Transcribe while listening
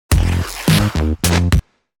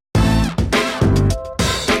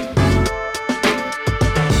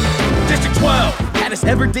District 12, Katniss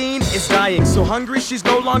Everdeen is dying, so hungry she's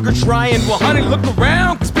no longer trying. Well, honey, look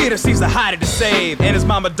around, cause Peeta sees a hiding to save. And his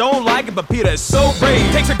mama don't like it, but Peeta is so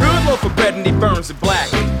brave. Takes a good loaf of bread and he burns it black.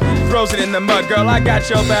 Throws it in the mud, girl, I got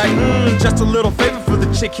your back. Just a little favor for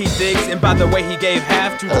the chick he digs. And by the way, he gave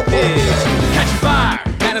half to the pigs. Catching fire,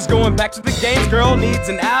 Katniss going back to the games. Girl needs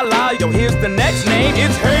an ally, yo, here's the next name.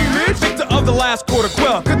 It's Haymitch, victor of the last quarter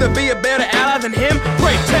quell. Could there be a better ally than him?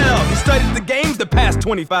 Pray tell, he studied the game the past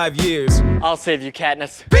 25 years. I'll save you,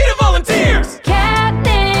 Katniss. Peeta volunteers!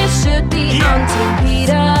 Katniss should be on Team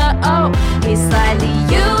Peeta. Oh, he's slightly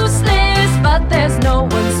useless, but there's no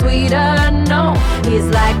one sweeter. No, he's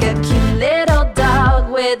like a cute little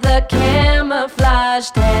dog with a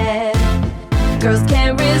camouflaged head. Girls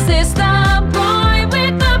can't resist the boy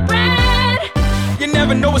with the bread. You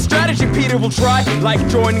never know what strategy Peeta will try, like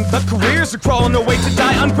joining the careers or crawling away to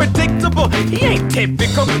die. Unpredictable, he ain't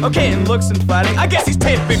typical. Okay, in looks and fighting, I guess he's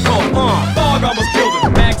typical. Fog almost killed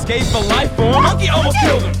him. Max gave a life form. Monkey almost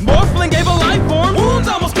killed him. Morphling gave a life form. Wounds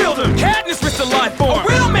almost killed him. Katniss risked a life form. A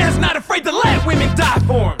real man's not afraid to let women die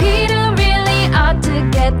for him. Peeta really ought to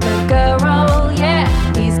get the girl, yeah.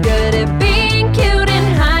 He's good at being cute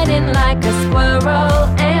and hiding like a squirrel.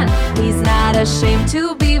 And he's not ashamed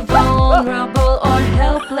to be vulnerable or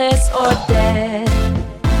helpless or dead.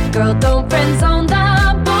 Girl, don't friend zone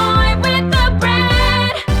the boy with the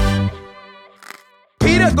bread.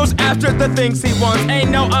 Peeta goes after the things he wants, ain't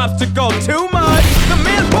no obstacle too much. The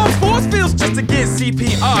man pumps force fields just to get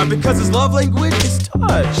CPR because his love language is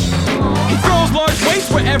touch. He throws large weights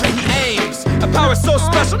wherever he aims. A power so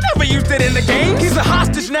special, never used it in the game. He's a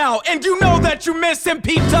hostage now, and you know that you miss him.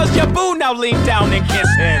 Peeta's your boo, now lean down and kiss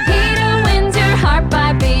him. Peeta wins your heart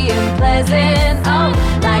by being pleasant. Oh,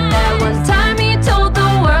 like that one time he told the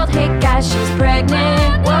world, hey guys, she's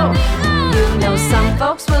pregnant. Whoa, you know some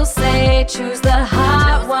folks will say, choose the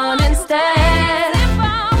hot one instead.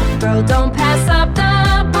 Girl, don't pass up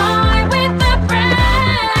the boy with the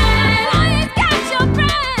bread. Boy, got your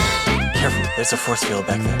bread. Careful, there's a force field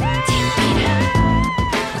back there. Team Peeta.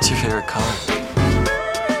 What's your favorite color?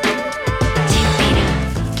 Team Peeta.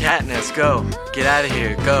 Katniss, go. Get out of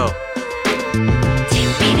here, go.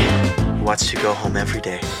 Team Peeta. He wants you to go home every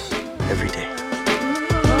day. Every day.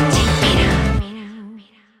 Team Peeta.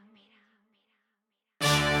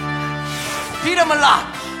 Peeta Malak,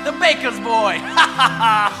 the baker's boy!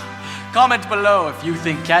 Comment below if you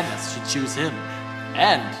think Katniss should choose him.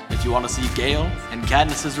 And if you want to see Gale and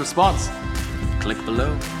Katniss's response, click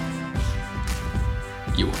below.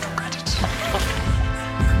 You